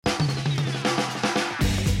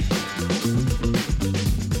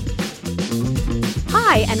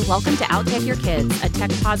Hi, and welcome to Outtech Your Kids, a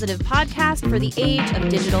tech-positive podcast for the age of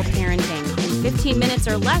digital parenting. In 15 minutes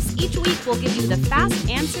or less each week, we'll give you the fast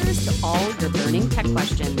answers to all your burning tech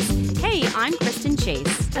questions. Hey, I'm Kristen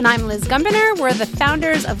Chase. And I'm Liz Gumbiner. We're the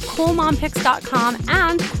founders of CoolMomPics.com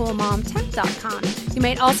and CoolMomTech.com. You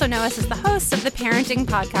might also know us as the hosts of the parenting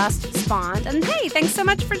podcast Spawned. And hey, thanks so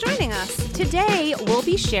much for joining us. Today, we'll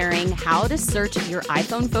be sharing how to search your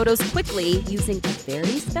iPhone photos quickly using a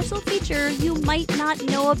very special feature you might not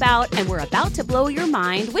know about, and we're about to blow your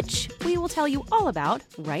mind, which we will tell you all about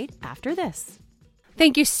right after this.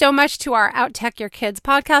 Thank you so much to our Outtech Your Kids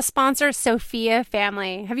podcast sponsor, Sophia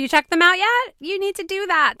Family. Have you checked them out yet? You need to do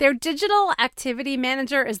that. Their digital activity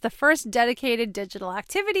manager is the first dedicated digital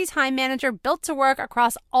activity time manager built to work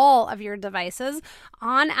across all of your devices,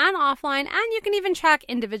 on and offline, and you can even track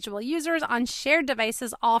individual users on shared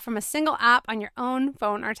devices, all from a single app on your own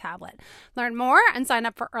phone or tablet. Learn more and sign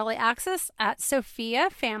up for early access at Sophia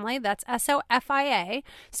Family, that's SOFIA,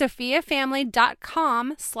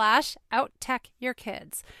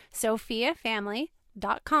 sophiafamily.com/outtechyourkids.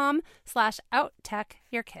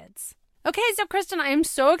 sophiafamily.com/outtechyourkids. Okay, so Kristen, I am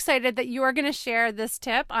so excited that you are going to share this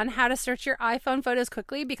tip on how to search your iPhone photos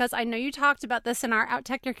quickly, because I know you talked about this in our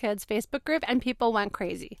Outtech Your Kids Facebook group and people went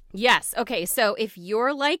crazy. Yes. Okay. So if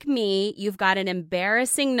you're like me, you've got an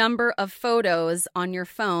embarrassing number of photos on your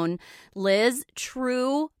phone. Liz,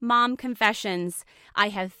 true mom confessions. I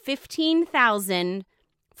have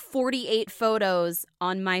 15,048 photos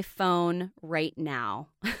on my phone right now.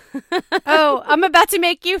 Oh, I'm about to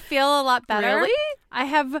make you feel a lot better. Really? I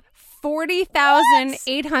have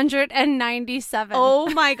 40,897. Oh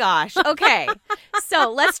my gosh. Okay.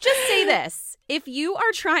 So let's just say this. If you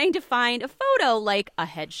are trying to find a photo like a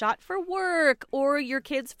headshot for work or your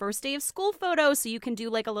kid's first day of school photo so you can do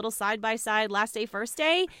like a little side-by-side last day, first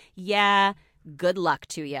day, yeah, good luck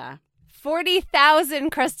to you. 40,000,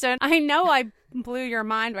 Kristen. I know I blew your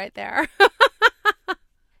mind right there.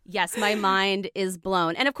 Yes, my mind is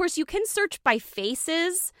blown. And of course, you can search by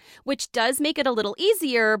faces, which does make it a little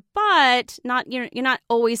easier, but you're not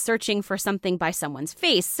always searching for something by someone's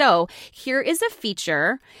face. So here is a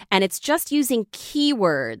feature, and it's just using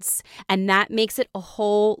keywords, and that makes it a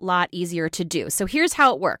whole lot easier to do. So here's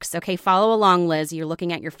how it works. Okay, follow along, Liz. You're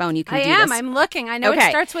looking at your phone. You can do this. I'm looking. I know Okay. It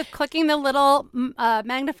starts with clicking the little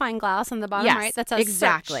magnifying glass on the bottom right that says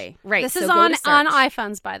exactly. search. Right. This So is go on to search.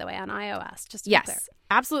 iPhones, by the way, on iOS. Just to be clear. Yes.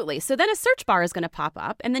 Absolutely. So then a search bar is going to pop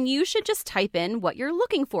up, and then you should just type in what you're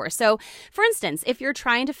looking for. So, for instance, if you're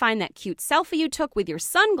trying to find that cute selfie you took with your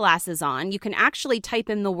sunglasses on, you can actually type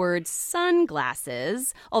in the word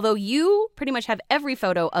sunglasses, although you pretty much have every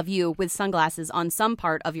photo of you with sunglasses on some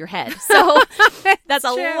part of your head. So that's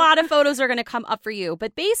a lot of photos are going to come up for you.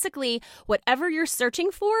 But basically, whatever you're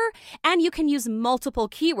searching for, and you can use multiple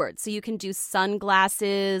keywords. So you can do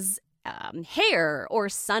sunglasses, hair, or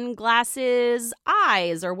sunglasses,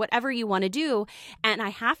 eyes, or whatever you want to do. And I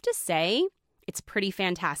have to say, it's pretty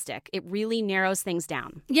fantastic. It really narrows things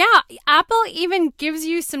down. Yeah, Apple even gives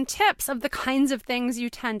you some tips of the kinds of things you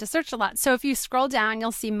tend to search a lot. So if you scroll down,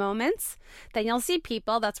 you'll see moments, then you'll see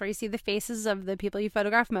people. That's where you see the faces of the people you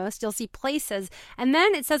photograph most. You'll see places, and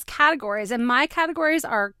then it says categories. And my categories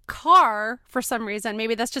are car for some reason.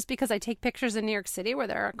 Maybe that's just because I take pictures in New York City where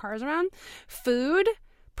there are cars around. Food,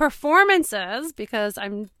 performances, because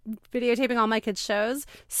I'm videotaping all my kids' shows,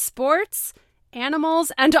 sports, animals,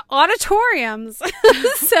 and auditoriums.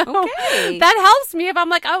 So that helps me if I'm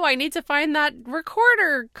like, oh, I need to find that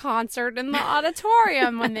recorder concert in the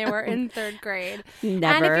auditorium when they were in third grade.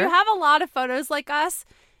 Never. And if you have a lot of photos like us,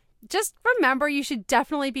 just remember you should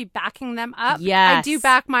definitely be backing them up. Yes. I do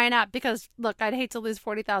back mine up because, look, I'd hate to lose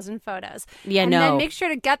 40,000 photos. Yeah, and then make sure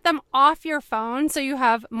to get them off your phone so you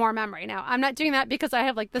have more memory. Now, I'm not doing that because I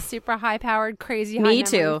have like the super high-powered, crazy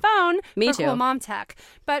high-memory phone for Cool Mom Tech.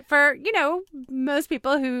 But for, most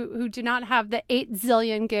people who do not have the 8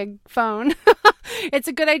 zillion gig phone, it's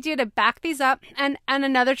a good idea to back these up. And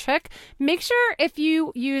another trick, make sure if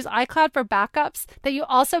you use iCloud for backups that you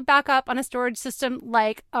also back up on a storage system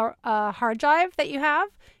like a hard drive that you have,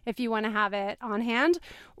 if you want to have it on hand,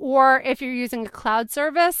 or if you're using a cloud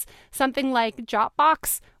service, something like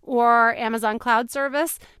Dropbox or Amazon Cloud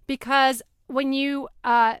Service, because when you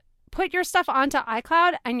put your stuff onto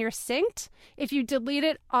iCloud and you're synced, if you delete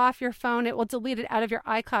it off your phone, it will delete it out of your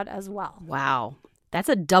iCloud as well. Wow. That's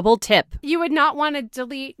a double tip. You would not want to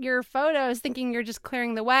delete your photos thinking you're just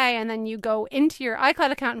clearing the way, and then you go into your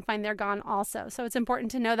iCloud account and find they're gone also. So it's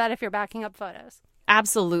important to know that if you're backing up photos.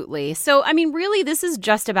 Absolutely. So, I mean, really, this is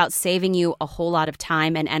just about saving you a whole lot of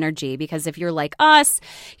time and energy, because if you're like us,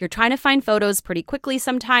 you're trying to find photos pretty quickly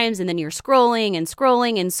sometimes, and then you're scrolling and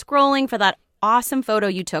scrolling and scrolling for that awesome photo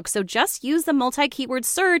you took. So just use the multi-keyword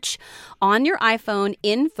search on your iPhone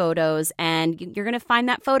in Photos, and you're going to find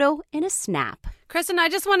that photo in a snap. Kristen, I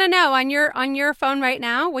just want to know, on your phone right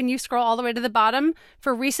now, when you scroll all the way to the bottom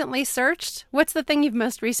for recently searched, what's the thing you've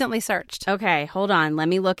most recently searched? Okay, hold on. Let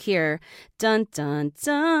me look here. Dun, dun,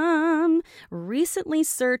 dun. Recently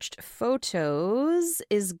searched photos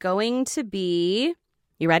is going to be,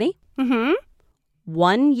 you ready? Mm-hmm.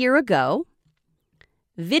 1 year ago,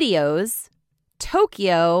 videos,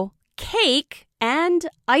 Tokyo, cake, and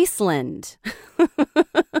Iceland.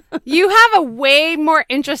 You have a way more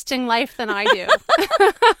interesting life than I do.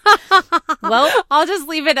 Well, I'll just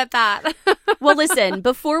leave it at that. Well, listen,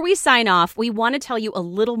 before we sign off, we want to tell you a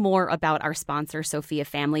little more about our sponsor, Sophia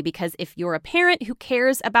Family, because if you're a parent who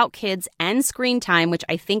cares about kids and screen time, which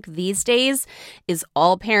I think these days is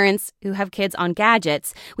all parents who have kids on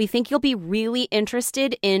gadgets, we think you'll be really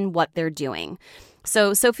interested in what they're doing.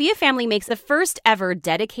 So Sophia Family makes the first ever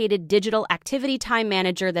dedicated digital activity time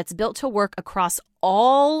manager that's built to work across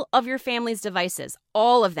all of your family's devices,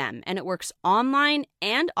 all of them. And it works online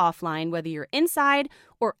and offline, whether you're inside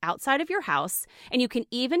or outside of your house. And you can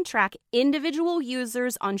even track individual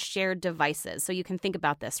users on shared devices. So you can think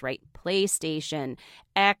about this, right? PlayStation,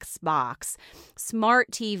 Xbox,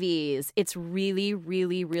 smart TVs. It's really,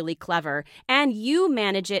 really, really clever. And you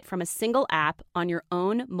manage it from a single app on your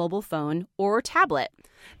own mobile phone or tablet.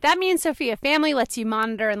 That means Sophia Family lets you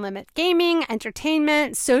monitor and limit gaming,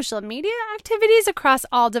 entertainment, social media activities across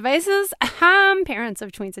all devices. Parents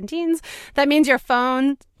of tweens and teens. That means your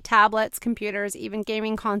phone, tablets, computers, even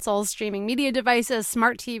gaming consoles, streaming media devices,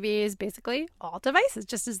 smart TVs, basically all devices,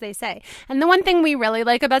 just as they say. And the one thing we really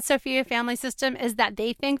like about Sophia Family System is that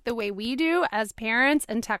they think the way we do as parents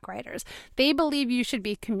and tech writers. They believe you should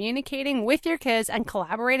be communicating with your kids and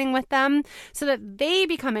collaborating with them so that they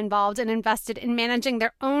become involved and invested in managing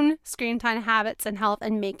their own screen time habits and health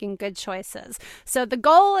and making good choices. So the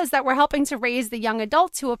goal is that we're helping to raise the young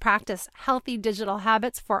adults who will practice healthy digital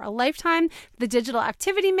habits for a lifetime. The digital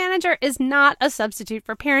activity manager is not a substitute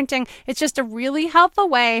for parenting. It's just a really helpful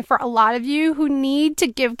way for a lot of you who need to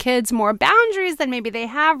give kids more boundaries than maybe they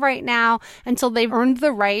have right now until they've earned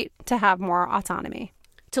the right to have more autonomy.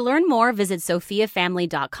 To learn more, visit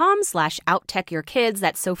sophiafamily.com/outtechyourkids.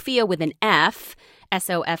 That's Sophia with an F.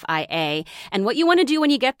 SOFIA. And what you want to do when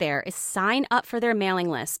you get there is sign up for their mailing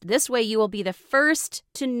list. This way you will be the first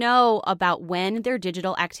to know about when their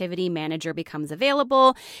digital activity manager becomes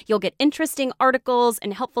available. You'll get interesting articles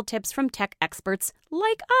and helpful tips from tech experts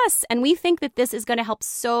like us. And we think that this is going to help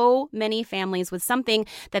so many families with something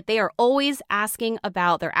that they are always asking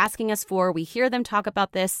about. They're asking us for. We hear them talk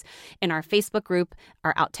about this in our Facebook group,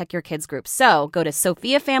 our Outtech Your Kids group. So go to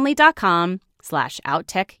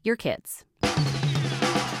sophiafamily.com/outtechyourkids.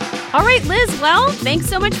 All right, Liz, well, thanks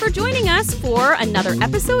so much for joining us for another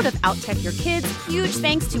episode of Outtech Your Kids. Huge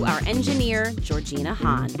thanks to our engineer, Georgina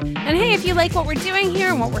Hahn. And hey, if you like what we're doing here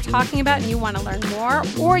and what we're talking about and you want to learn more,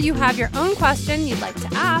 or you have your own question you'd like to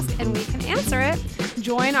ask and we can answer it,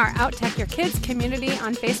 join our Outtech Your Kids community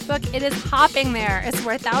on Facebook. It is hopping there. It's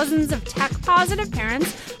where thousands of tech-positive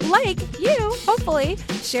parents like you, hopefully,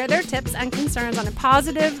 share their tips and concerns on a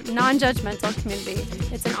positive, non-judgmental community.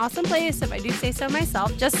 It's an awesome place, if I do say so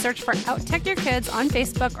myself. Just search for Outtech Your Kids on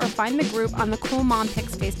Facebook or find the group on the Cool Mom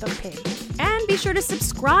Picks Facebook page. And be sure to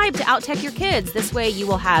subscribe to Outtech Your Kids. This way you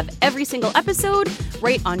will have every single episode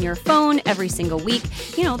right on your phone every single week.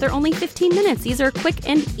 You know, they're only 15 minutes. These are quick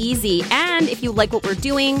and easy. And if you like what we're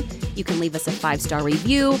doing, you can leave us a 5-star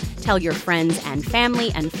review. Tell your friends and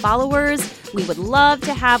family and followers. We would love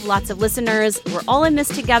to have lots of listeners. We're all in this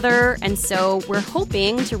together. And so we're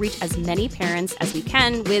hoping to reach as many parents as we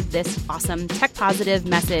can with this awesome tech-positive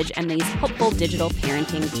message and these helpful digital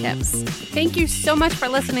parenting tips. Thank you so much for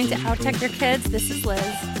listening to Outtech Your Kids. This is Liz.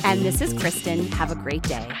 And this is Kristen. Have a great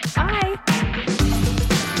day. Bye.